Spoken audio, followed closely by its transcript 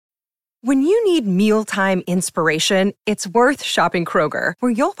When you need mealtime inspiration, it's worth shopping Kroger,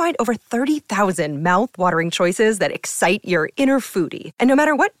 where you'll find over 30,000 mouth-watering choices that excite your inner foodie. And no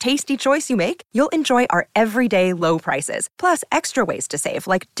matter what tasty choice you make, you'll enjoy our everyday low prices, plus extra ways to save,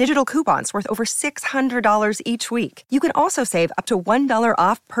 like digital coupons worth over $600 each week. You can also save up to $1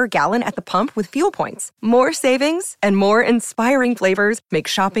 off per gallon at the pump with fuel points. More savings and more inspiring flavors make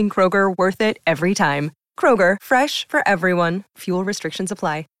shopping Kroger worth it every time. Kroger, fresh for everyone. Fuel restrictions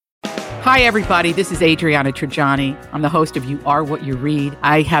apply. Hi, everybody. This is Adriana Trajani. I'm the host of You Are What You Read.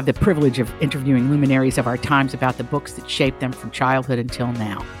 I have the privilege of interviewing luminaries of our times about the books that shaped them from childhood until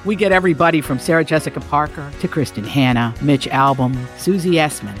now. We get everybody from Sarah Jessica Parker to Kristen Hanna, Mitch Albom, Susie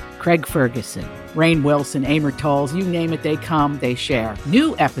Essman, Craig Ferguson, Rainn Wilson, Amor Tolls, you name it, they come, they share.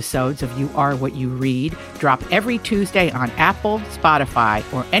 New episodes of You Are What You Read drop every Tuesday on Apple, Spotify,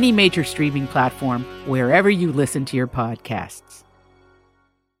 or any major streaming platform wherever you listen to your podcasts.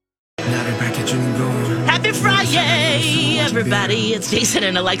 Happy Friday, everybody. It's Jason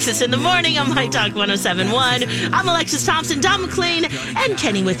and Alexis in the morning on My Talk 1071. I'm Alexis Thompson, Don McLean, and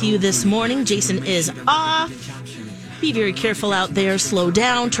Kenny with you this morning. Jason is off. Be very careful out there. Slow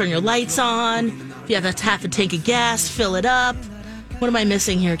down. Turn your lights on. If you have half a tank of gas, fill it up. What am I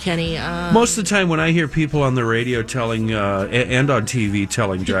missing here, Kenny? Most of the time when I hear people on the radio telling, and on TV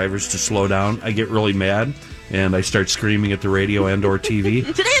telling drivers to slow down, I get really mad. And I start screaming at the radio and or TV.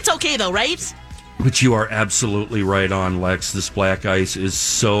 Today it's okay, though, right? But you are absolutely right on, Lex. This black ice is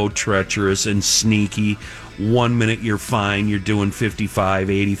so treacherous and sneaky. 1 minute you're fine, you're doing 55,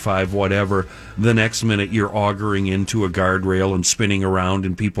 85, whatever. The next minute you're auguring into a guardrail and spinning around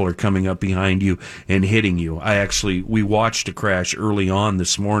and people are coming up behind you and hitting you. We watched a crash early on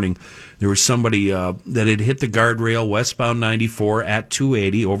this morning. There was somebody that had hit the guardrail westbound 94 at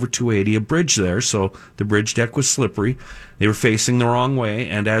 280, over 280, a bridge there, so the bridge deck was slippery. They were facing the wrong way,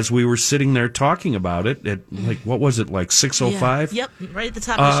 and as we were sitting there talking about it, at what was it, like 6:05? Yeah. Yep, right at the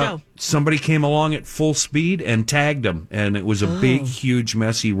top of the show. Somebody came along at full speed and tagged them, and it was a big, huge,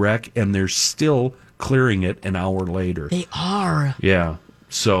 messy wreck, and they're still clearing it an hour later. They are. Yeah.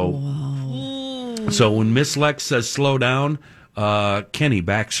 So when Miss Lex says slow down, Kenny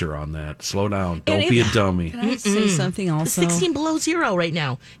backs her on that. Slow down. Don't be a dummy. Can I say something also? It's 16 below zero right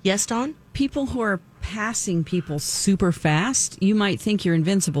now. Yes, Dawn? People who are passing people super fast, you might think you're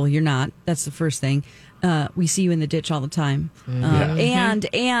invincible. You're not. That's the first thing. We see you in the ditch all the time.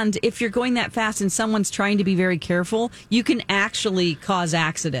 And if you're going that fast and someone's trying to be very careful, you can actually cause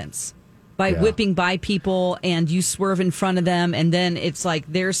accidents by whipping by people and you swerve in front of them, and then it's like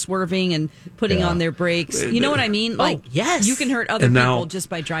they're swerving and putting on their brakes. You know what I mean? Like, yes. You can hurt other people just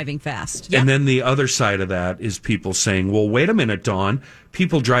by driving fast. And then the other side of that is people saying, well, wait a minute, Dawn.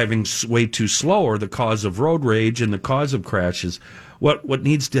 People driving way too slow are the cause of road rage and the cause of crashes. What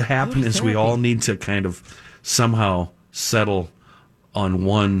needs to happen is we all need to kind of somehow settle on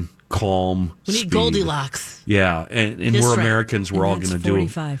one calm We need speed. Goldilocks. Yeah, and we're Americans. We're all going to do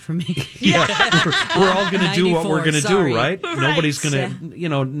 45 for me. we're all going to do what we're going to do, right? Right. Nobody's going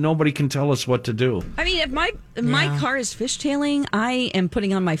to, nobody can tell us what to do. I mean, if my car is fishtailing, I am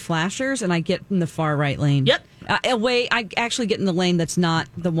putting on my flashers and I get in the far right lane. Yep. I actually get in the lane that's not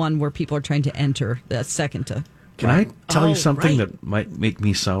the one where people are trying to enter. That's second to. Can I tell you something right. that might make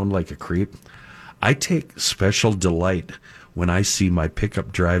me sound like a creep? I take special delight when I see my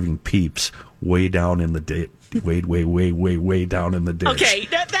pickup driving peeps way down in the ditch. Way down in the ditch. Okay,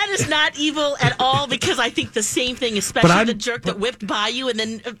 that is not evil at all, because I think the same thing, especially the jerk that whipped by you and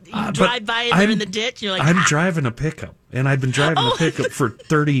then you drive by and they're in the ditch. And you're like, I'm driving a pickup, and I've been driving a pickup for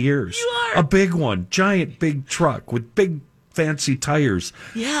 30 years. You are. A big one, giant big truck with big fancy tires.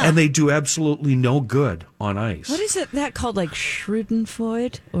 Yeah. And they do absolutely no good on ice. What is it that called, like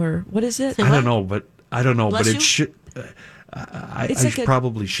Schadenfreude, or what is it? I don't know, but Bless it you? should. I like a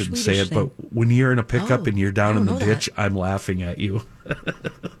probably shouldn't say Swedish it, but when you're in a pickup and you're down in the know ditch, I'm laughing at you.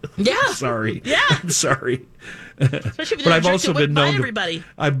 yeah. Sorry. Yeah. I'm sorry. Especially if But I've jerk also that been whipped by known everybody.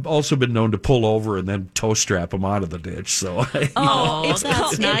 I've also been known to pull over and then toe strap them out of the ditch. So It's that's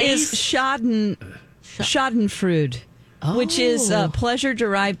called, nice. It is Schadenfreude, which is pleasure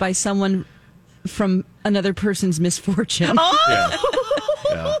derived by someone from another person's misfortune.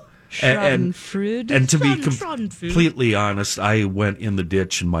 yeah. Schadenfreude. And to be Schadenfreude. completely honest, I went in the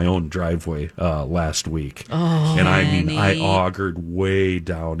ditch in my own driveway last week. And I mean, I augured way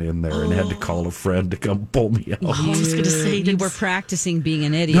down in there and had to call a friend to come pull me out. I was going to say, you were practicing being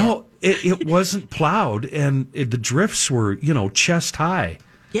an idiot. No, it wasn't plowed, and the drifts were, chest high.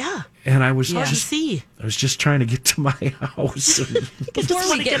 yeah. And I was Hard to see. just trying to get to my house.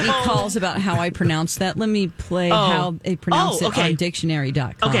 Before we get any calls about how I pronounce that, let me play how they pronounce it on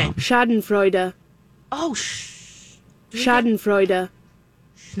dictionary.com. Okay. Schadenfreude. Oh, Schadenfreude.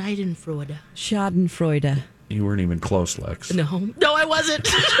 Schneidenfreude. Schadenfreude. You weren't even close, Lex. No, I wasn't.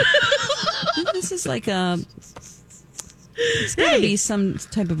 This is like it's got to be some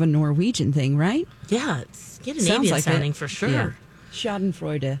type of a Norwegian thing, right? Yeah, it's Sounds Scandinavian like sounding it. for sure. Yeah.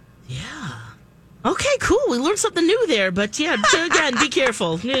 Schadenfreude. Yeah. Okay, cool. We learned something new there, but yeah, again, be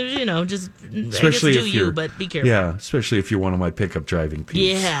careful. You know, just Especially I guess if do you're, you, but be careful. Yeah, especially if you're one of my pickup driving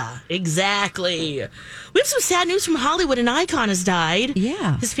peeps. Yeah, exactly. We have some sad news from Hollywood. An icon has died.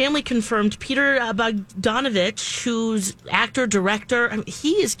 Yeah. His family confirmed Peter Bogdanovich, who's actor, director. I mean,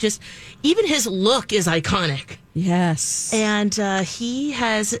 he is just, even his look is iconic. Yes. And he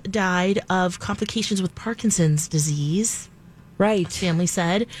has died of complications with Parkinson's disease. Right. Family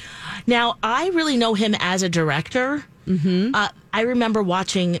said. Now, I really know him as a director. Mm-hmm. I remember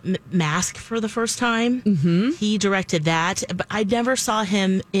watching Mask for the first time. Mm-hmm. He directed that, but I never saw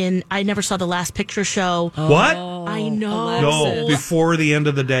him I never saw The Last Picture Show. What? I know. No, before the end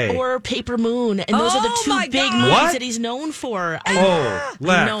of the day. Or Paper Moon. And those are the two big movies What? that he's known for. Lex.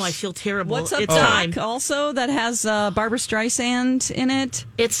 I know, I feel terrible. What's up, It's time. Doc, also, that has Barbara Streisand in it?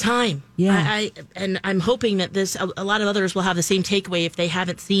 It's time. Yeah. I'm hoping that a lot of others will have the same takeaway if they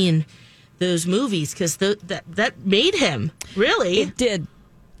haven't seen those movies, because that made him, really. It did.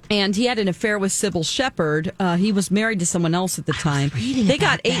 And he had an affair with Sybil Shepherd. He was married to someone else at the time. They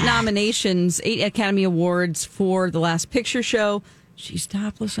got 8 nominations, 8 Academy Awards for The Last Picture Show. She's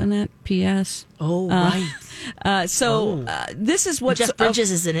topless on that, P.S. Oh, right. This is what Jeff Bridges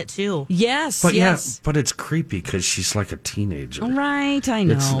is in it, too. Yes, But yes. yeah, but it's creepy because she's like a teenager. Right, I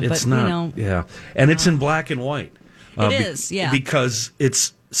know. It's but, not. you know. Yeah, and it's in black and white. It is, yeah. Because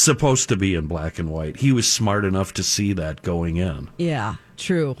it's supposed to be in black and white. He was smart enough to see that going in. Yeah,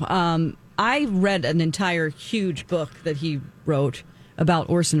 true. I read an entire huge book that he wrote about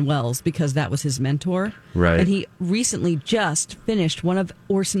Orson Welles because that was his mentor. Right. And he recently just finished one of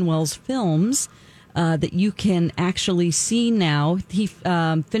Orson Welles' films that you can actually see now. He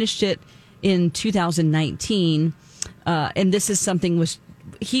finished it in 2019, and this is something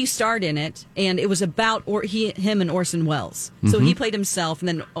he starred in it, and it was about him and Orson Welles. So he played himself, and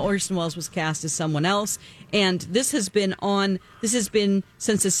then Orson Welles was cast as someone else. And this has been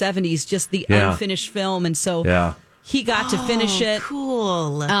since the 70s, just the unfinished film, and so he got to finish it.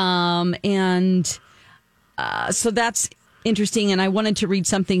 Cool. So that's interesting. And I wanted to read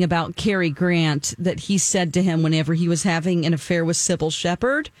something about Cary Grant that he said to him whenever he was having an affair with Sybil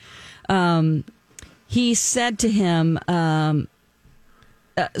Shepherd. He said to him.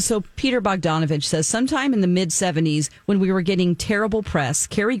 So Peter Bogdanovich says, sometime in the mid-70s, when we were getting terrible press,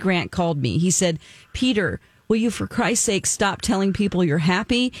 Cary Grant called me. He said, Peter, will you for Christ's sake stop telling people you're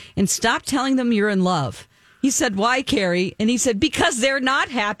happy and stop telling them you're in love? He said, why, Cary? And he said, because they're not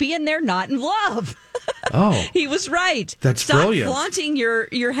happy and they're not in love. Oh. He was right. That's Stop brilliant. flaunting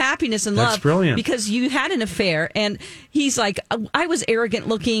your happiness and That's love. brilliant. Because you had an affair. And he's like, I was arrogant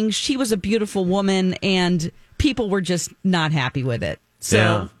looking. She was a beautiful woman. And people were just not happy with it.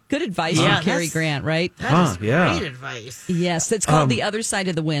 So good advice from Cary Grant, right? That is great advice. Yes, it's called The Other Side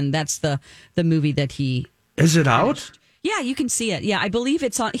of the Wind. That's the movie that he... Is it out? Yeah, you can see it. Yeah, I believe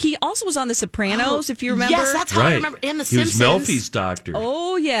it's on... He also was on The Sopranos, if you remember. Yes, that's how I remember. And The Simpsons. He was Melfi's doctor.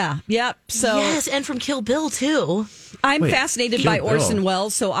 Oh, yeah. Yep. So yes, and from Kill Bill, too. I'm fascinated Kill by Bill. Orson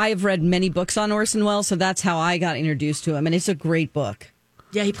Welles, so I have read many books on Orson Welles, so that's how I got introduced to him, and it's a great book.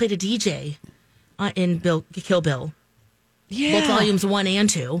 Yeah, he played a DJ in Kill Bill. Yeah. Both volumes 1 and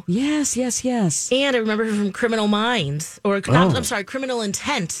 2. Yes. And I remember him from Criminal Minds, Criminal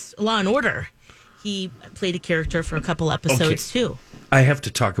Intent, Law and Order. He played a character for a couple episodes, too. I have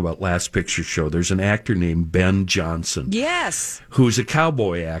to talk about Last Picture Show. There's an actor named Ben Johnson. Yes. Who's a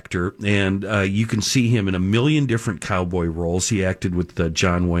cowboy actor, and you can see him in a million different cowboy roles. He acted with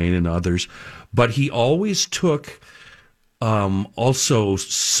John Wayne and others, but he always took also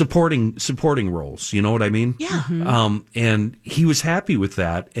supporting roles. You know what I mean? Yeah. And he was happy with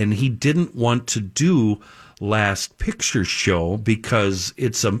that, and he didn't want to do Last Picture Show because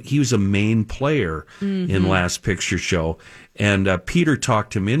he was a main player in Last Picture Show. And Peter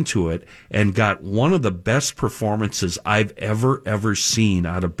talked him into it and got one of the best performances I've ever seen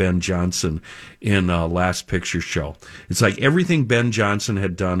out of Ben Johnson in Last Picture Show. It's like everything Ben Johnson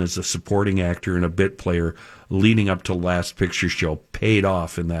had done as a supporting actor and a bit player leading up to Last Picture Show paid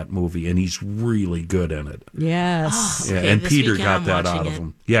off in that movie, and he's really good in it. Yes. Oh, Yeah, okay, and this Peter weekend got I'm that out watching of it.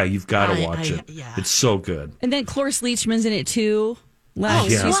 him. Yeah, you've got to watch it. Yeah. It's so good. And then Cloris Leachman's in it, too.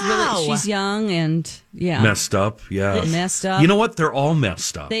 Lex. Yeah. She's young and messed up. Yeah, messed up. You know what? They're all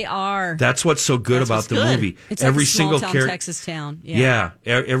messed up. They are. That's what's so good about the movie. It's every like a small single town character, Texas town.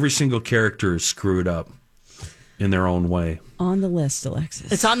 Every single character is screwed up in their own way. On the list,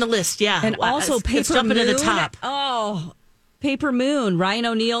 Alexis. It's on the list, yeah. And also it's Paper jumping Moon. to the top. Oh, Paper Moon, Ryan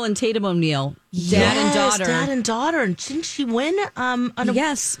O'Neal and Tatum O'Neal, Dad and daughter. Dad and daughter. And didn't she win?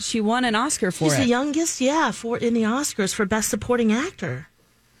 Yes, she won an Oscar for she's it. the youngest, for in the Oscars for Best Supporting Actor.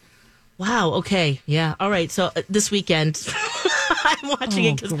 Wow. Okay. Yeah. All right. So this weekend, I'm watching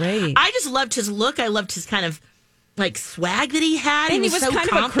it because great. I just loved his look. I loved his kind of like swag that he had. And he was so kind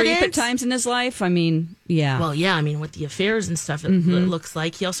confident. of a creep at times in his life. I mean, yeah. Well, yeah. I mean, with the affairs and stuff, it looks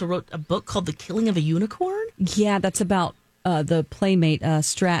like he also wrote a book called "The Killing of a Unicorn." Yeah, that's about the playmate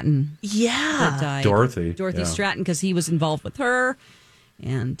Stratton. Yeah. That died. Dorothy Stratton, because he was involved with her,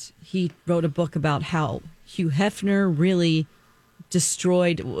 and he wrote a book about how Hugh Hefner really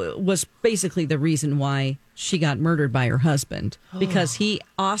was basically the reason why she got murdered by her husband, because he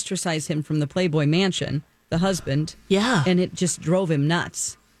ostracized him from the Playboy Mansion, the husband. Yeah. And it just drove him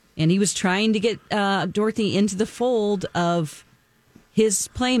nuts. And he was trying to get Dorothy into the fold of his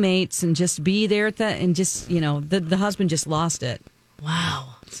playmates and just be there at that, and just, the husband just lost it.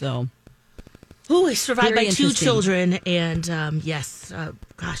 Wow. So. Oh, he survived Very by 2 interesting. children, and yes,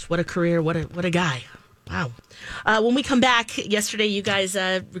 gosh, what a career, what a guy. Wow. When we come back, yesterday you guys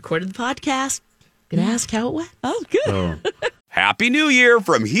recorded the podcast. Gonna ask how it went. Oh, good. Happy New Year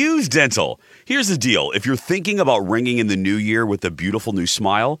from Hughes Dental. Here's the deal. If you're thinking about ringing in the new year with a beautiful new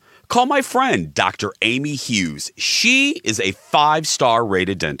smile, call my friend, Dr. Amy Hughes. She is a 5-star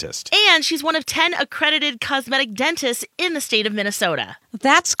rated dentist. And she's one of 10 accredited cosmetic dentists in the state of Minnesota.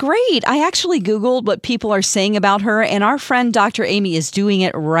 That's great. I actually Googled what people are saying about her, and our friend Dr. Amy is doing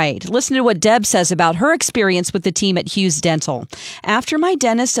it right. Listen to what Deb says about her experience with the team at Hughes Dental. After my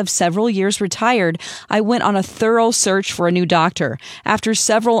dentist of several years retired, I went on a thorough search for a new doctor. After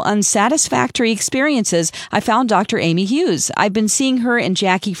several unsatisfactory experiences, I found Dr. Amy Hughes. I've been seeing her and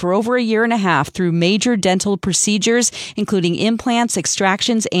Jackie for over a year and a half through major dental procedures, including implants,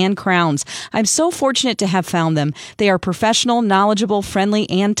 extractions, and crowns. I'm so fortunate to have found them. They are professional, knowledgeable, friendly,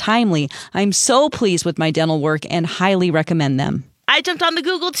 and timely. I'm so pleased with my dental work and highly recommend them. I jumped on the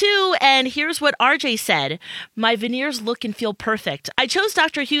Google too, and here's what RJ said. My veneers look and feel perfect. I chose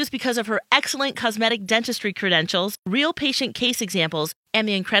Dr. Hughes because of her excellent cosmetic dentistry credentials, real patient case examples, and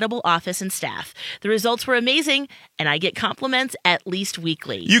the incredible office and staff. The results were amazing, and I get compliments at least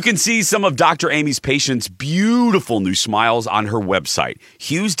weekly. You can see some of Dr. Amy's patients' beautiful new smiles on her website,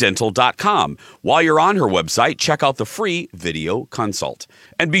 HughesDental.com. While you're on her website, check out the free video consult.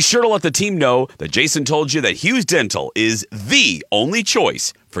 And be sure to let the team know that Jason told you that Hughes Dental is the only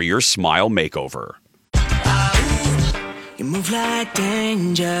choice for your smile makeover. You move like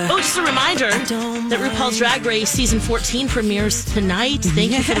danger. Oh, just a reminder that RuPaul's Drag Race Season 14 premieres tonight.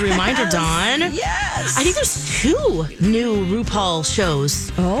 Thank you for the reminder, Dawn. Yes. I think there's 2 new RuPaul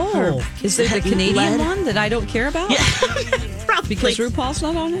shows. Oh, is there the Canadian led- one that I don't care about? Yeah, probably. Because RuPaul's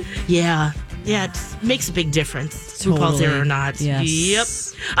not on it? Yeah, it makes a big difference. RuPaul's Totally. there or not.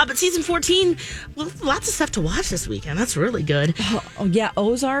 Yes. Yep. But Season 14, well, lots of stuff to watch this weekend. That's really good. Oh, yeah,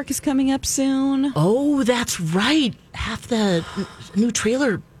 Ozark is coming up soon. Oh, that's right. Half the new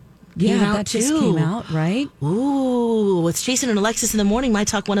trailer came out that just too. came out, right? Ooh, it's Jason and Alexis in the morning. My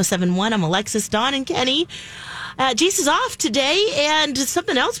Talk 107.1. I'm Alexis, Dawn, and Kenny. Jason's off today, and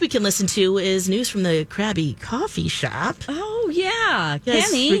something else we can listen to is news from the Krabby Coffee Shop. Oh, yeah.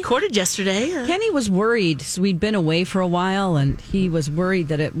 Yes, Kenny. recorded yesterday. Kenny was worried. So we'd been away for a while, and he was worried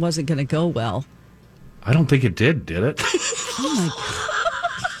that it wasn't going to go well. I don't think it did it?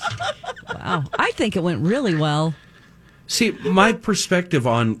 Wow. I think it went really well. See, my perspective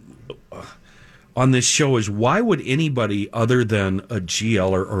on this show is, why would anybody other than a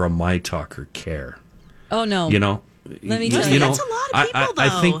GLer or a My Talker care? Oh, no. You know, Let me tell you. That's a lot of people, though.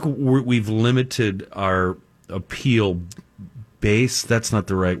 I think we've limited our appeal base. That's not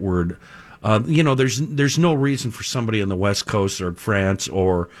the right word. There's no reason for somebody on the West Coast or France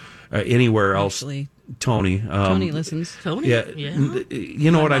or anywhere else. Actually, Tony listens. Tony? Yeah,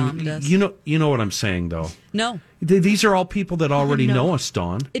 you know My what mom I'm. does. You know what I'm saying, though. No. These are all people that already know us,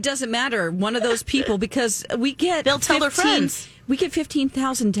 Dawn. It doesn't matter. One of those people, because we get They'll tell their friends. We get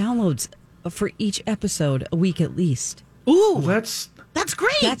 15,000 downloads for each episode a week at least. Ooh, That's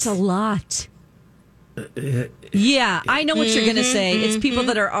great. That's a lot. Yeah, I know what you're going to say. It's people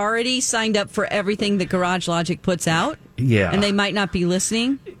that are already signed up for everything that Garage Logic puts out. Yeah. And they might not be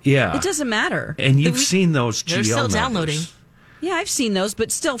listening. yeah. It doesn't matter. And you've seen those GL They're still numbers. downloading. Yeah, I've seen those,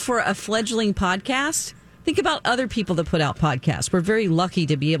 but still, for a fledgling podcast, Think about other people that put out podcasts. We're very lucky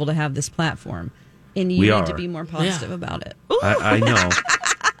to be able to have this platform, and you need to be more positive about it. I know.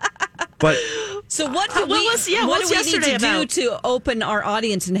 But so what do we need to do to open our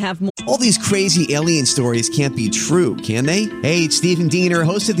audience and have more? All these crazy alien stories can't be true, can they? Hey, it's Stephen Diener,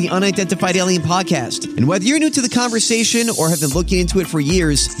 host of the Unidentified Alien Podcast. And whether you're new to the conversation or have been looking into it for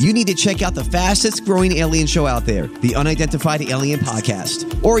years, you need to check out the fastest growing alien show out there, the Unidentified Alien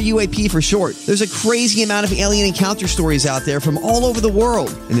Podcast, or UAP for short. There's a crazy amount of alien encounter stories out there from all over the world.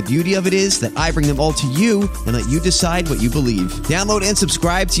 And the beauty of it is that I bring them all to you and let you decide what you believe. Download and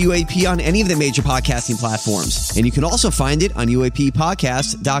subscribe to UAP on any of the major podcasting platforms. And you can also find it on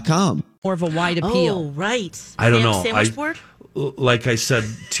UAPpodcast.com. More of a wide appeal. Oh, right. I don't know. Sandwich board? Like I said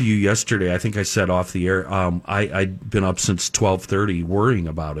to you yesterday, I think I said off the air, I'd been up since 12:30 worrying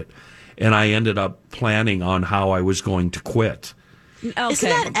about it. And I ended up planning on how I was going to quit. Okay. Isn't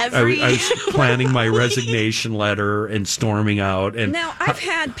that every... I was planning my resignation letter and storming out. And now, I've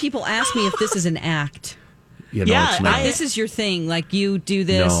had people ask me if this is an act. You know, Yeah, it's not. This is your thing. Like, you do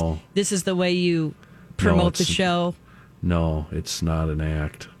this. No. This is the way you promote the show. No, it's not an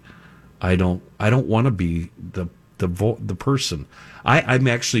act. I don't want to be the person. I'm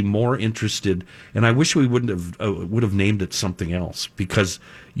actually more interested, and I wish we would have named it something else, because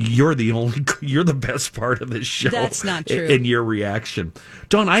you're the best part of this show. That's not true. In your reaction,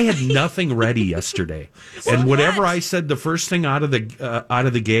 Dawn, I had nothing ready yesterday, and whatever I said, the first thing out of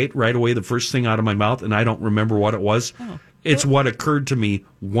the gate right away, the first thing out of my mouth, and I don't remember what it was. Oh. It's what occurred to me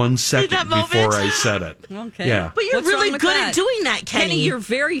 1 second before I said it. Okay. Yeah. But you're really good at doing that, Kenny. You're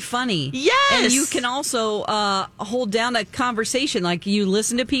very funny. Yes. And you can also hold down a conversation. Like, you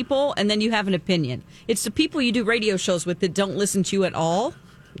listen to people and then you have an opinion. It's the people you do radio shows with that don't listen to you at all.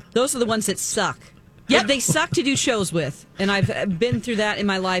 Those are the ones that suck. Yep. They suck to do shows with. And I've been through that in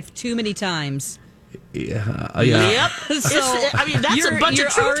my life too many times. Yeah. Yep. So that's a bunch of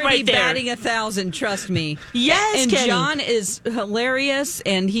truth already right there. batting 1,000, trust me. Yes, and Kenny. John is hilarious,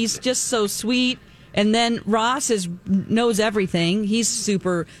 and he's just so sweet. And then Ross knows everything. He's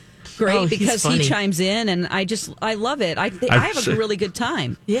super great because he chimes in, and I love it. I have a really good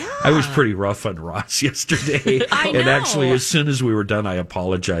time. Yeah. I was pretty rough on Ross yesterday. I know. And actually, as soon as we were done, I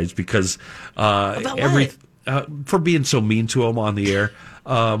apologized because for being so mean to him on the air.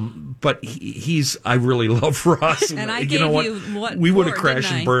 But I really love Ross. And I you gave know what? you what we would have for,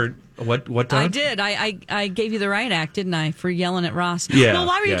 crashed and burned. What Don? I did. I gave you the right act, didn't I, for yelling at Ross? Yeah. Well,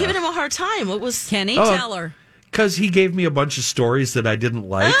 why were you giving him a hard time? What was Kenny? Tell her. Because he gave me a bunch of stories that I didn't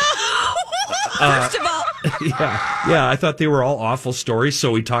like. First of all, yeah, I thought they were all awful stories,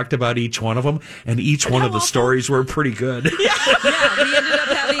 so we talked about each one of them, and each one of the stories were pretty good. yeah, we ended up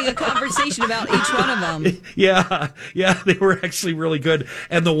having a conversation about each one of them. Yeah, they were actually really good.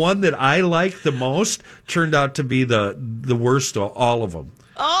 And the one that I liked the most turned out to be the worst of all of them.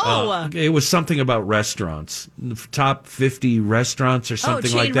 Oh, it was something about restaurants, top 50 restaurants or something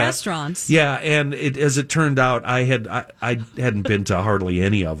chain like that. Restaurants. Yeah, and as it turned out, I hadn't been to hardly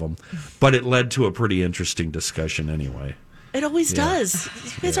any of them, but it led to a pretty interesting discussion anyway. it always does.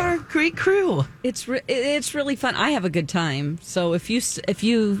 It's our great crew. It's really fun. I have a good time. So if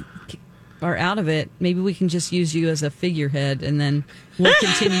you are out of it, maybe we can just use you as a figurehead, and then we'll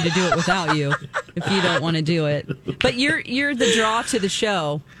continue to do it without you if you don't want to do it. But you're the draw to the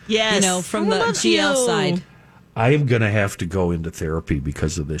show. Yes, from the GL side. I am going to have to go into therapy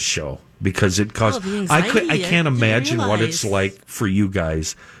because of this show, because it caused. the I anxiety, can't imagine what realize. it's like for you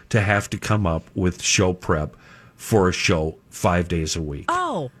guys to have to come up with show prep for a show 5 days a week.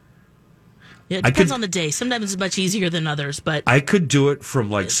 Oh. Yeah, it depends on the day. Sometimes it's much easier than others, but I could do it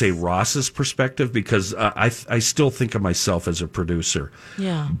from, like, say, Ross's perspective, because I still think of myself as a producer.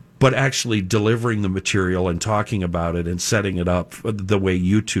 yeah. But actually delivering the material and talking about it and setting it up the way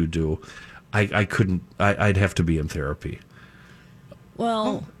you two do, I couldn't. I'd have to be in therapy.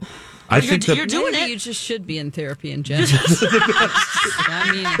 Well, I think you're doing maybe it. you just should be in therapy in general.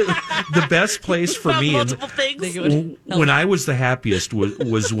 I mean, the best place for me and multiple things. when I was the happiest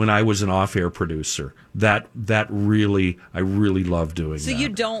was when I was an off-air producer. That really, I really love doing so that. you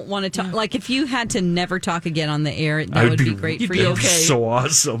don't want to talk. Like, if you had to never talk again on the air, that would be great for you. It would be so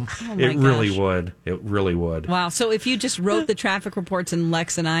awesome. my It really gosh. would. It really would. Wow. So if you just wrote the traffic reports and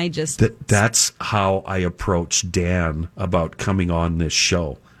Lex and I just... That's how I approached Dan about coming on this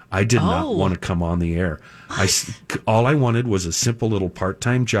show. I did not want to come on the air. All I wanted was a simple little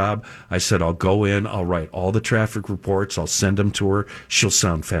part-time job. I said, I'll go in, I'll write all the traffic reports, I'll send them to her. She'll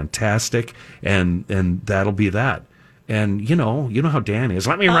sound fantastic, and that'll be that. And you know how Dan is.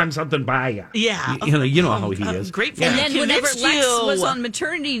 Let me run something by you. Yeah. You know how he is. Great. And then whenever Convinced Lex you. was on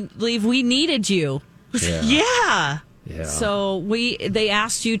maternity leave, we needed you. Yeah. Yeah. So they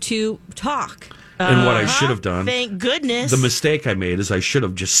asked you to talk. And what I should have done, Thank goodness. the mistake I made is I should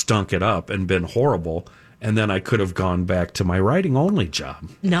have just stunk it up and been horrible, and then I could have gone back to my writing only job.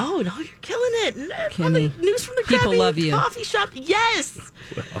 No, you're killing it. Kenny, News from the people Krabby love you. Coffee shop. Yes.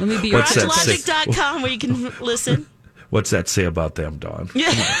 Let me be your What's that GarageLogic.com where you can listen. What's that say about them, Dawn?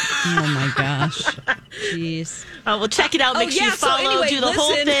 Oh my gosh. Jeez. Well, check it out. Make sure you so follow, anyway, do the whole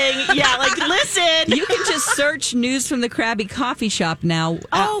listen. thing. Yeah, listen. You can just search News from the Krabby Coffee Shop now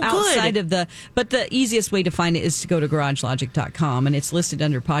Oh, outside good. of but the easiest way to find it is to go to GarageLogic.com and it's listed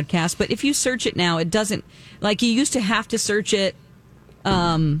under podcast. But if you search it now, it doesn't, like you used to have to search it,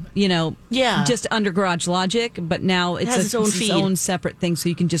 just under Garage Logic, but now it's has its own feed. own separate thing, so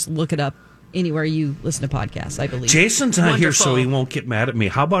you can just look it up anywhere you listen to podcasts, I believe. Jason's not here, so Wonderful. he won't get mad at me.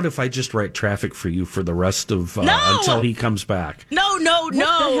 How about if I just write traffic for you for the rest of No! until he comes back? No. What the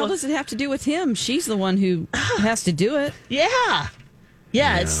hell does it have to do with him? She's the one who has to do it. Yeah,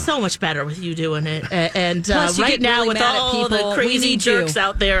 it's so much better with you doing it. And Plus, you right get now, really with mad at all people, the we crazy need you. jerks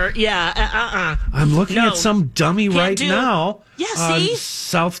out there, I'm looking No. at some dummy Can't right do- now Yeah, on see?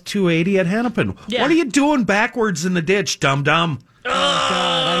 South 280 at Hennepin. Yeah. What are you doing backwards in the ditch, dum-dum? God,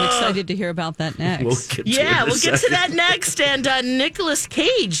 I'm excited to hear about that next. We'll get to it in Yeah, a we'll get to second. that next. And Nicolas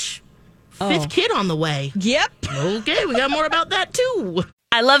Cage, fifth kid on the way. Yep. Okay, we got more about that too.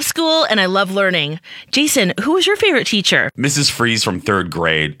 I love school and I love learning. Jason, who was your favorite teacher? Mrs. Freeze from third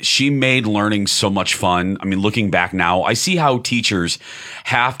grade. She made learning so much fun. I mean, looking back now, I see how teachers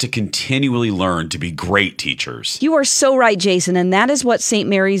have to continually learn to be great teachers. You are so right, Jason, and that is what St.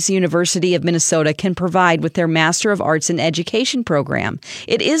 Mary's University of Minnesota can provide with their Master of Arts in Education program.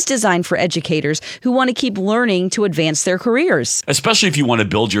 It is designed for educators who want to keep learning to advance their careers. Especially if you want to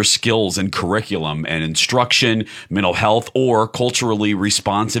build your skills in curriculum and instruction, mental health, or culturally responsive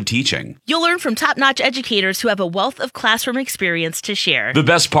teaching. You'll learn from top-notch educators who have a wealth of classroom experience to share. The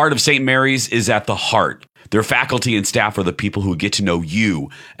best part of St. Mary's is at the heart. Their faculty and staff are the people who get to know you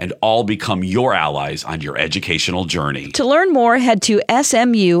and all become your allies on your educational journey. To learn more, head to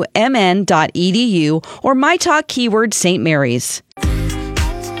smumn.edu or my talk keyword St. Mary's.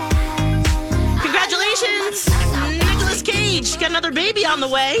 Congratulations, Nicolas Cage. Got another baby on the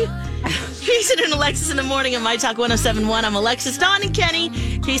way. Jason and Alexis in the morning on My Talk 1071. I'm Alexis, Dawn, and Kenny.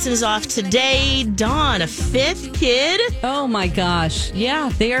 Jason is off today. Dawn, a fifth kid. Oh my gosh. Yeah,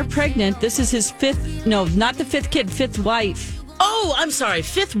 they are pregnant. This is his fifth, no, not the fifth kid, fifth wife. Oh, I'm sorry,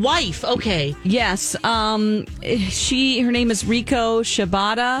 fifth wife. Okay. Yes. Her name is Riko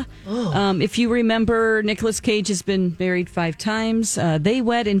Shibata. If you remember, Nicolas Cage has been married 5 times. They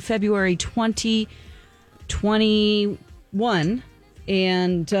wed in February 2021.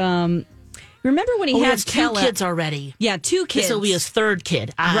 And remember when he He had has 2 kids already. Yeah, 2 kids. This will be his third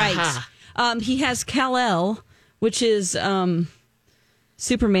kid. Aha. Right. He has Kal-El, which is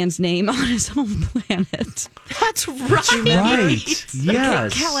Superman's name on his home planet. That's right. Right.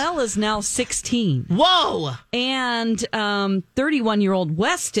 Yes. Kal-El is now 16. Whoa. And 31-year-old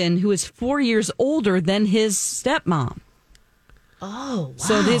Weston, who is 4 years older than his stepmom. Oh, wow.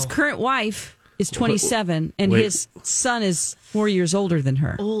 So his current wife is 27, and Wait. his son is 4 years older than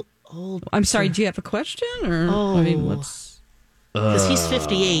her. Old. I'm sorry, do you have a question? Or I mean, what's... Because he's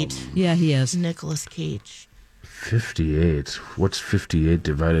 58. Yeah, he is. Nicolas Cage. 58. What's 58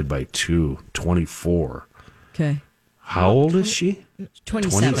 divided by 2? 24. Okay. How old is she?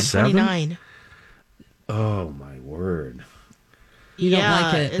 27. 27? 29. Oh, my word. You don't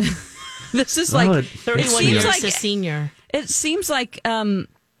like it. it's This is Well, like... 31 seems years like- to senior. It seems like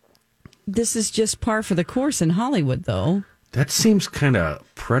this is just par for the course in Hollywood, though. That seems kind of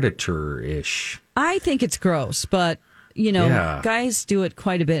predator-ish. I think it's gross, but, you know, Yeah. guys do it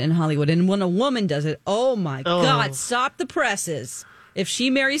quite a bit in Hollywood. And when a woman does it, oh, my God, stop the presses. If she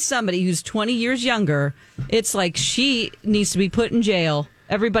marries somebody who's 20 years younger, it's like she needs to be put in jail.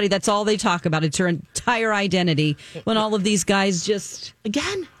 Everybody, that's all they talk about. It's her entire identity. When all of these guys just...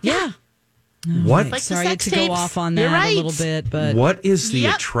 Again? Yeah. What? Like the Sorry sex to tapes. go off on You're that right. a little bit, but... What is the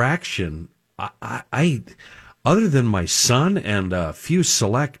Yep. attraction? I other than my son and a few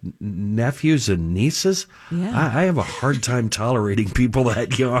select nephews and nieces, Yeah. I have a hard time tolerating people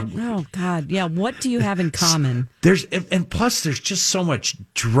that young. Oh, God. Yeah, what do you have in common? And plus there's just so much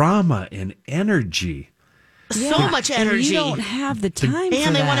drama and energy. So much energy. You don't have the time for And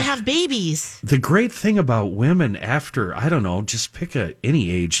they that. want to have babies. The great thing about women after, I don't know, just pick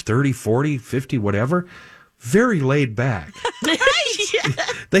any age, 30, 40, 50, whatever, very laid back.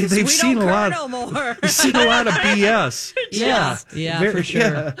 They've We seen don't a cry lot. no more. Seen a lot of BS. Yeah, for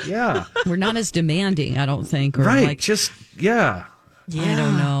sure. Yeah. We're not as demanding, I don't think. Or Right. like, Just, yeah. I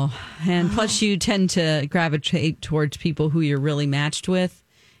don't know. And plus, you tend to gravitate towards people who you're really matched with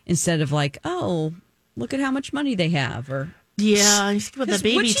instead of like, oh, look at how much money they have. Or yeah, you think about the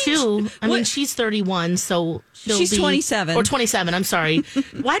baby too. I mean, she's 31, so she's 27 or 27. I'm sorry.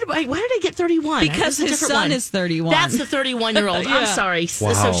 Why did I get 31? Because his son is 31. That's the 31-year-old. Yeah. I'm sorry.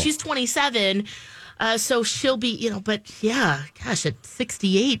 Wow. So she's 27. So she'll be, but yeah, gosh, at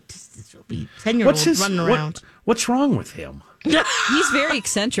 68, she'll be 10-year-old running around. What's wrong with him? He's very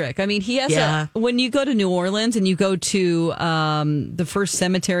eccentric. I mean, he has when you go to New Orleans and you go to the first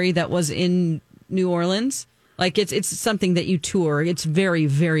cemetery that was in New Orleans, like it's something that you tour. It's very,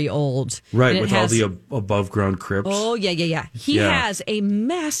 very old. Right, with all the above ground crypts. Oh, yeah. He has a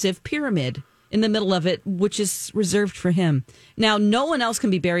massive pyramid in the middle of it, which is reserved for him. Now, no one else can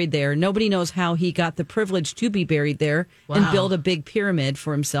be buried there. Nobody knows how he got the privilege to be buried there and build a big pyramid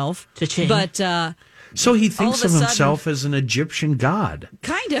for himself. Cha-ching. But so he thinks of sudden, himself as an Egyptian god.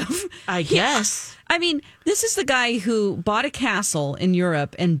 Kind of. I guess. I mean, this is the guy who bought a castle in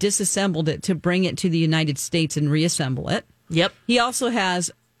Europe and disassembled it to bring it to the United States and reassemble it. Yep. He also has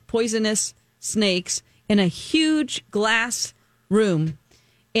poisonous snakes in a huge glass room.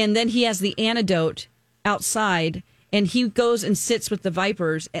 And then he has the antidote outside. And he goes and sits with the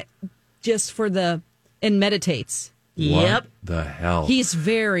vipers just and meditates. Yep. What the hell? He's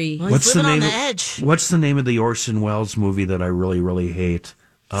very... Well, he's living on the edge. What's the name of the Orson Welles movie that I really, really hate?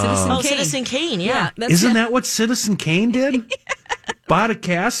 Citizen Kane, yeah. Isn't that what Citizen Kane did? Bought a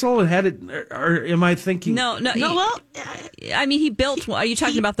castle and had it, or am I thinking? No, Well, I mean, he built... Are you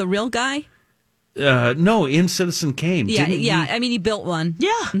talking about the real guy? No, in Citizen Kane. Yeah. I mean, he built one. Yeah.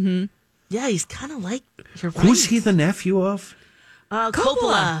 Mm-hmm. Yeah, he's kind of like... Who's he the nephew of?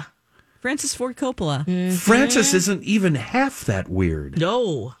 Coppola. Francis Ford Coppola. Mm-hmm. Francis isn't even half that weird.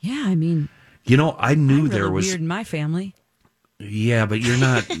 No. Yeah, I mean... I knew there really was... weird in my family. Yeah, but you're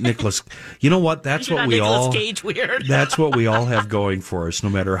not Nicholas. You know what? That's You're what not we Nicolas all. Cage weird. That's what we all have going for us. No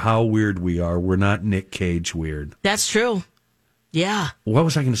matter how weird we are, we're not Nick Cage weird. That's true. Yeah. What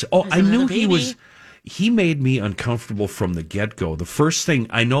was I going to say? Oh, There's I knew another he baby. was. He made me uncomfortable from the get go. The first thing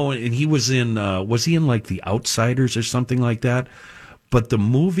I know, and he was in. Was he in like The Outsiders or something like that? But the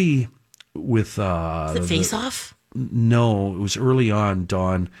movie with Is it Face Off? No, it was early on.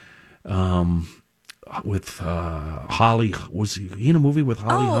 Dawn. With Holly, was he in a movie with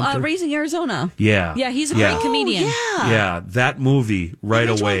Holly Hunter? Raising Arizona. Yeah, he's a great comedian. Yeah, that movie right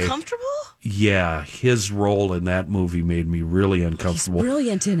Made you away. uncomfortable? Yeah, his role in that movie made me really uncomfortable. He's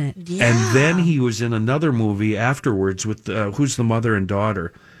brilliant in it. Yeah. And then he was in another movie afterwards with who's the mother and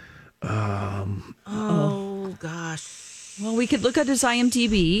daughter. Oh gosh. Well, we could look at his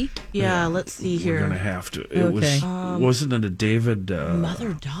IMDb. Yeah, let's see here. We're gonna have to. It wasn't it a David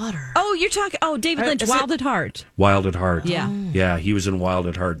Mother daughter. Oh, you're talking. Oh, David Lynch, Wild at Heart. Wild at Heart? Yeah, yeah, he was in Wild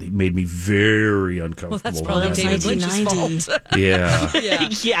at Heart. He made me very uncomfortable. Well, that's probably That was David Lynch's 1990. fault. Yeah.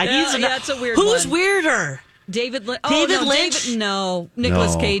 Yeah, it's a weird Who's one. weirder? David Lynch. David Lynch?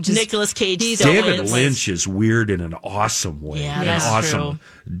 Nicolas No. Cage. Nicolas Cage. He's still David wins. Lynch is weird in an awesome way. Yeah, An that's awesome.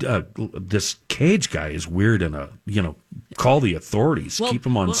 This Cage guy is weird in a call the authorities, keep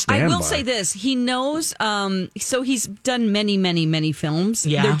him on standby. I will say this: he knows. So he's done many, many, many films.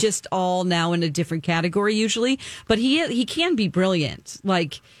 Yeah. They're just all now in a different category usually, but he can be brilliant.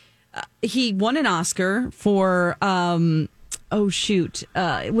 Like he won an Oscar for.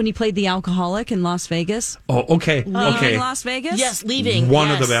 When he played the alcoholic in Las Vegas. Oh, okay. Leaving Las Vegas? Yes, Leaving.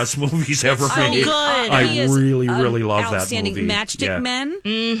 One of the best movies ever made. good. I He is really, an really love that outstanding movie. Matchstick Yeah. Men.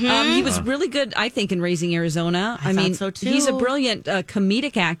 Mm-hmm. He was really good, I think, in Raising Arizona. I thought so, too. He's a brilliant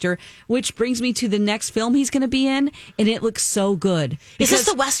comedic actor, which brings me to the next film he's going to be in, and it looks so good. Is this Because-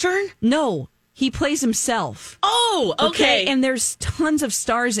 the Western? No, he plays himself. Oh, okay. And there's tons of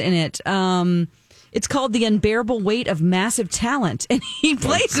stars in it. It's called The Unbearable Weight of Massive Talent, and he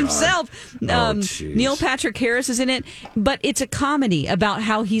plays himself. jeez. Neil Patrick Harris is in it, but it's a comedy about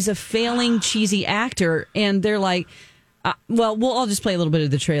how he's a failing cheesy actor, and they're like, I'll just play a little bit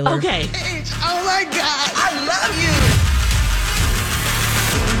of the trailer. Okay. Oh my God, I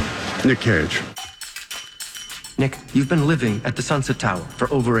love you. Nick Cage. Nick, you've been living at the Sunset Tower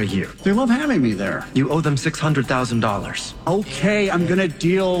for over a year. They love having me there. You owe them $600,000. Okay, I'm gonna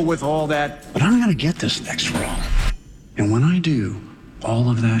deal with all that. But I'm gonna get this next role. And when I do, all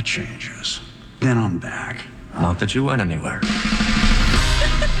of that changes. Then I'm back. Not that you went anywhere.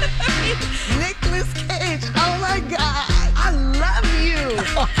 Nicolas Cage, oh my God, I love you.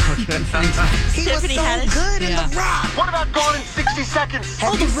 He was Tiffany so Haddish. good in The Rock. What about Gone in 60 Seconds?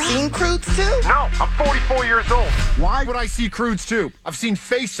 Have you seen Croods too? No, I'm 44 years old. Why would I see Croods 2? I've seen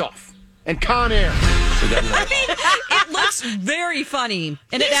Face Off and Con Air. It looks very funny,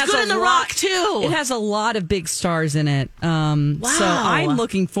 and it He's has good a in The lot, Rock, too. It has a lot of big stars in it. So I'm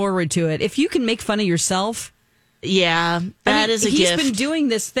looking forward to it. If you can make fun of yourself, that is a he's gift. He's been doing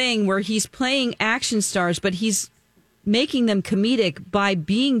this thing where he's playing action stars, but he's making them comedic by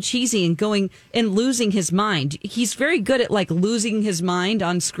being cheesy and going and losing his mind. He's very good at like losing his mind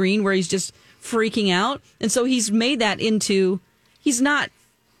on screen, where he's just freaking out, and so he's made that into. He's not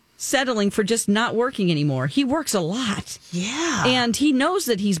settling for just not working anymore. He works a lot. Yeah. And he knows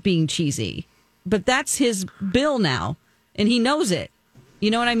that he's being cheesy, but that's his bill now, and he knows it.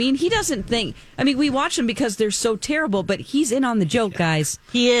 You know what I mean? He doesn't think, we watch him because they're so terrible, but he's in on the joke, guys.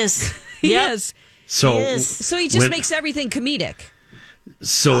 He is. He is. So he just makes everything comedic.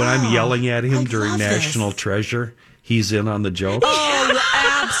 So when I'm yelling at him during National Treasure, he's in on the joke? Oh,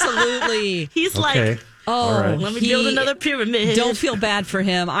 absolutely. He's like... right. Let me build another pyramid. Don't feel bad for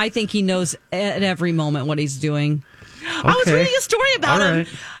him. I think he knows at every moment what he's doing. I was reading a story about All him.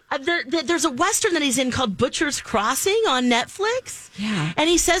 There's a Western that he's in called Butcher's Crossing on Netflix. Yeah. And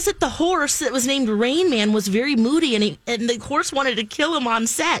he says that the horse that was named Rain Man was very moody, and the horse wanted to kill him on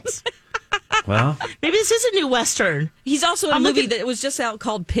set. Well, maybe this is a new Western. He's also in a movie that was just out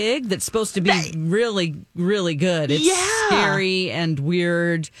called Pig that's supposed to be really, really good. It's scary and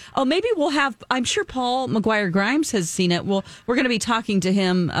weird. Oh, maybe we'll have, I'm sure Paul McGuire Grimes has seen it. We're going to be talking to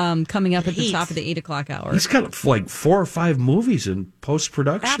him coming up at the top of the 8 o'clock hour. He's got like 4 or 5 movies in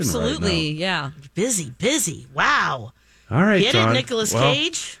post-production Absolutely, right now. Busy. Wow. All right, Get Dawn. it, Nicolas Well,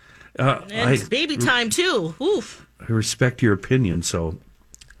 Cage? And it's baby time, too. Oof. I respect your opinion, so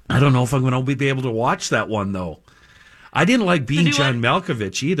I don't know if I'm going to be able to watch that one, though. I didn't like being John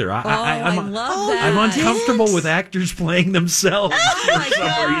Malkovich either. I love that. I'm uncomfortable with actors playing themselves for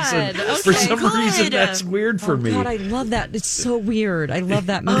some reason. Okay, for some good. reason, that's weird for me. God, I love that. It's so weird. I love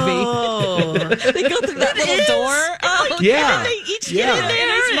that movie. Oh. They go through that little door. Oh, Yeah. They each get in there.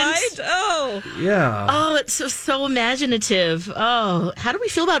 in his and- mind. Oh. Yeah. Oh, it's so imaginative. Oh, how do we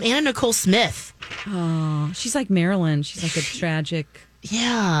feel about Anna Nicole Smith? Oh, she's like Marilyn. She's like a tragic.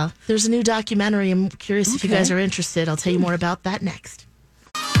 Yeah, there's a new documentary. I'm curious if you guys are interested. I'll tell you more about that next.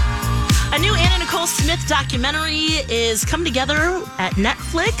 A new Anna Nicole Smith documentary is come together at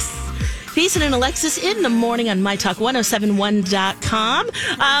Netflix. Jason and Alexis in the morning on MyTalk1071.com.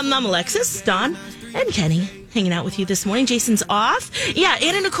 I'm Alexis, Dawn, and Kenny hanging out with you this morning. Jason's off. Yeah,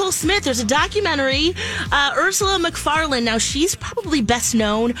 Anna Nicole Smith. There's a documentary. Ursula McFarlane. Now, she's probably best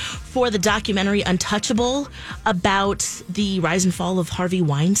known for the documentary Untouchable about the rise and fall of Harvey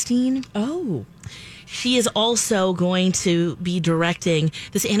Weinstein. Oh. She is also going to be directing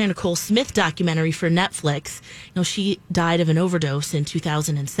this Anna Nicole Smith documentary for Netflix. You know, she died of an overdose in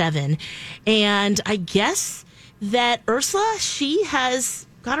 2007. And I guess that Ursula, she has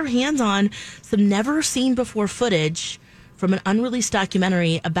got her hands on some never seen before footage from an unreleased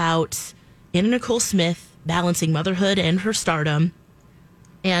documentary about Anna Nicole Smith balancing motherhood and her stardom.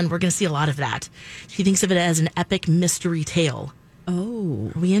 And we're going to see a lot of that. She thinks of it as an epic mystery tale.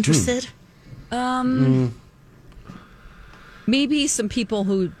 Oh. Are we interested? Maybe some people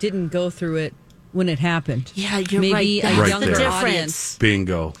who didn't go through it when it happened. Yeah, you're Maybe right. a That's younger the difference. audience.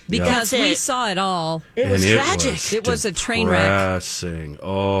 Bingo. Because That's we it. saw it all. It was And tragic. It was a train wreck. Depressing.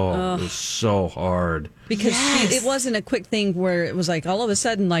 Oh, it was so hard. Because it wasn't a quick thing where it was like all of a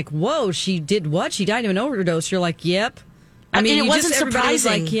sudden, like, whoa, she did what? She died of an overdose. You're like, yep. I mean, it you wasn't everybody was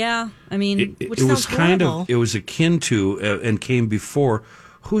surprising. like, yeah. I mean, It Which was sounds kind horrible. of, it was akin to, and came before,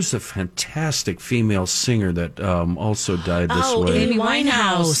 who's the fantastic female singer that also died this way? Amy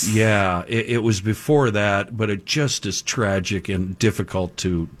Winehouse. Yeah, it was before that, but it just is tragic and difficult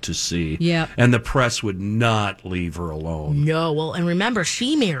to see. Yeah. And the press would not leave her alone. No, well, and remember,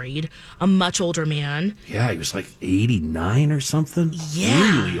 she married a much older man, Yeah, he was like 89 or something.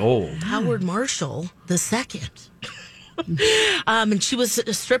 Yeah. Really old. Howard Marshall II. And she was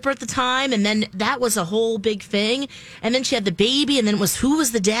a stripper at the time, and then that was a whole big thing. And then she had the baby, and then it was who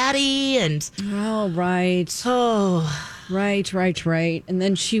was the daddy, and oh, right. Right. And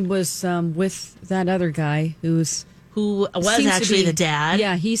then she was with that other guy who was actually the dad.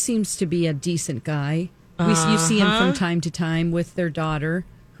 Yeah, he seems to be a decent guy. You see him from time to time with their daughter,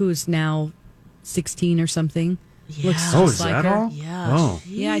 who's now 16 or something. Yeah. Looks Oh, just is like that her. all? Yeah. Oh.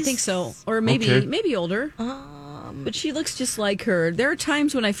 Yeah, I think so. Or maybe Okay. maybe older. But she looks just like her. There are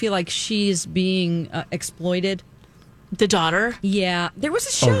times when I feel like she's being exploited. The daughter. Yeah, there was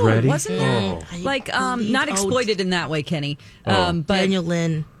a show, Already? wasn't there? Oh. Like, believe- not exploited in that way, Kenny. Oh. But Daniel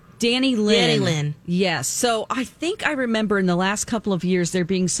Lynn. Danny Lynn. Danny Lynn. Yes. So I think I remember in the last couple of years there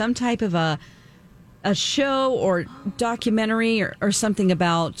being some type of a show or documentary or something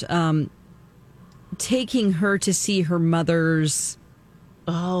about taking her to see her mother's.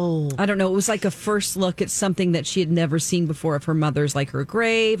 Oh, I don't know. It was like a first look at something that she had never seen before of her mother's, like her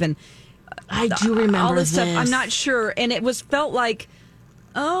grave, and I do remember all this stuff. this. I'm not sure, and it felt like,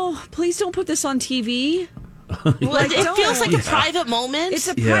 oh, please don't put this on TV. Like, it feels like a private moment. It's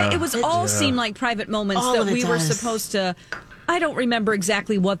a Yeah. it was all seemed like private moments All that of it we were does. supposed to. I don't remember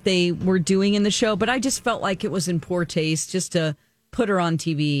exactly what they were doing in the show, but I just felt like it was in poor taste just to put her on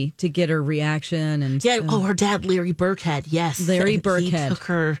TV to get her reaction. And Yeah. Oh, her dad, Larry Burkhead. Yes, Larry He Burkhead. took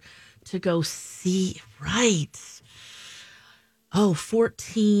her to go see. Right. Oh,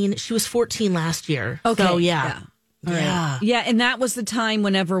 14. She was 14 last year. Okay. So, yeah. All right. Yeah. Yeah, and that was the time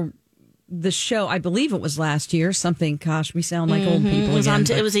whenever the show, I believe it was last year, something, gosh, we sound like old people It was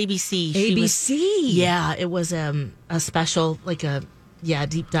again. it was ABC. ABC. Yeah, it was a special, like a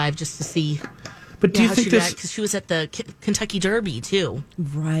deep dive just to see. But do you how think she this? because she was at the Kentucky Derby too.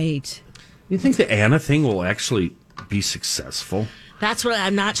 Right. You think the Anna thing will actually be successful? That's what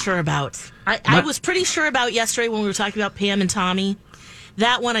I'm not sure about. I was pretty sure about yesterday when we were talking about Pam and Tommy.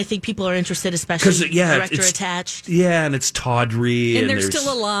 That one, I think people are interested, especially director it's attached. Yeah, and it's tawdry, And they're there's-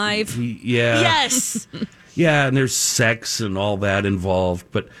 still alive. Yeah. Yes. Yeah, and there's sex and all that involved.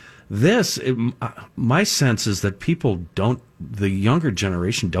 But my sense is that the younger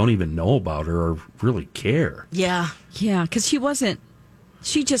generation don't even know about her or really care. Yeah. Yeah, because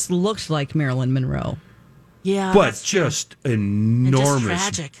she just looked like Marilyn Monroe. Yeah. But just enormous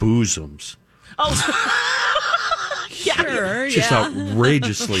tragic. bosoms. Yeah. Sure, Just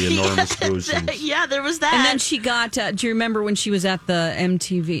outrageously enormous bosoms. Yeah, there was that. And then she got, do you remember when she was at the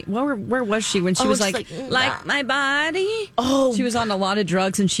MTV? Where was she when she was it's like my body? Oh. She was on a lot of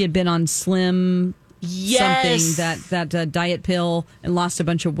drugs and she had been on Slim Yes. something, that diet pill, and lost a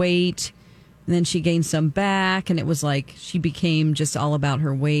bunch of weight. And then she gained some back, and it was like she became just all about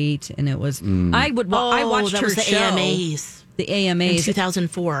her weight. And it was, I watched that her was the show. AMAs. The AMAs. In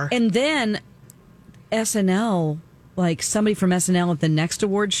 2004. And then SNL, like somebody from SNL at the next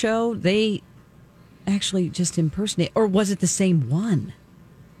award show, they actually just impersonate. Or was it the same one?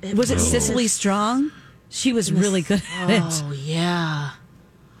 Was it Cicely Strong? She was really good at it. Oh, yeah.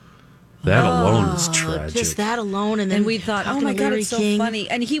 That alone is tragic. Just that alone. And then And we thought, oh talking my to God, Larry it's so King. funny.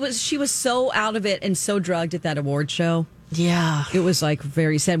 And she was so out of it and so drugged at that award show. Yeah. It was like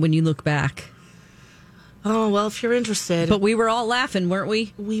very sad when you look back. Oh, well, if you're interested. But we were all laughing, weren't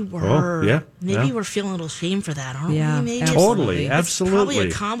we? We were. Oh, yeah, Maybe yeah. we're feeling a little shame for that, aren't Yeah, we? Maybe Totally, It's absolutely. probably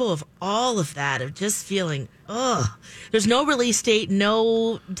a combo of all of that, of just feeling, ugh. There's no release date,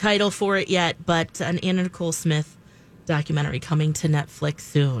 no title for it yet, but an Anna Nicole Smith documentary coming to Netflix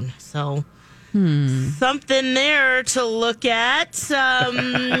soon. So something there to look at.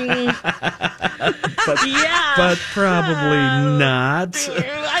 Yeah. But probably not.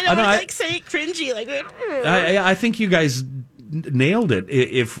 I don't like say it cringy. Like, I think you guys nailed it.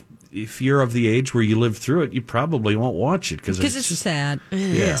 If you're of the age where you lived through it, you probably won't watch it because It's just sad. It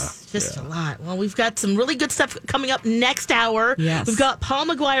is just a lot. Well, we've got some really good stuff coming up next hour. Yes. We've got Paul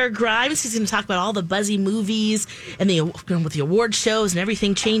McGuire Grimes. He's going to talk about all the buzzy movies and with the award shows and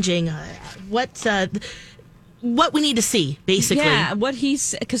everything changing. What we need to see, basically. Yeah,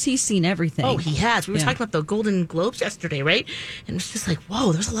 because he's seen everything. Oh, he has. We were talking about the Golden Globes yesterday, right? And it's just like,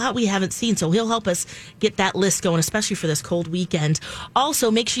 whoa, there's a lot we haven't seen. So he'll help us get that list going, especially for this cold weekend.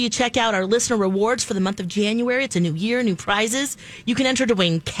 Also, make sure you check out our listener rewards for the month of January. It's a new year, new prizes. You can enter to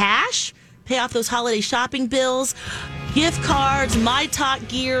win cash, pay off those holiday shopping bills, gift cards, My Talk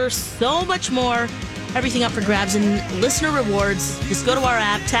gear, so much more. Everything up for grabs and listener rewards. Just go to our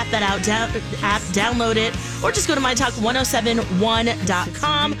app, tap that out, download it, or just go to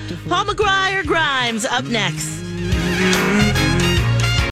mytalk1071.com. Paul McGuire Grimes up next.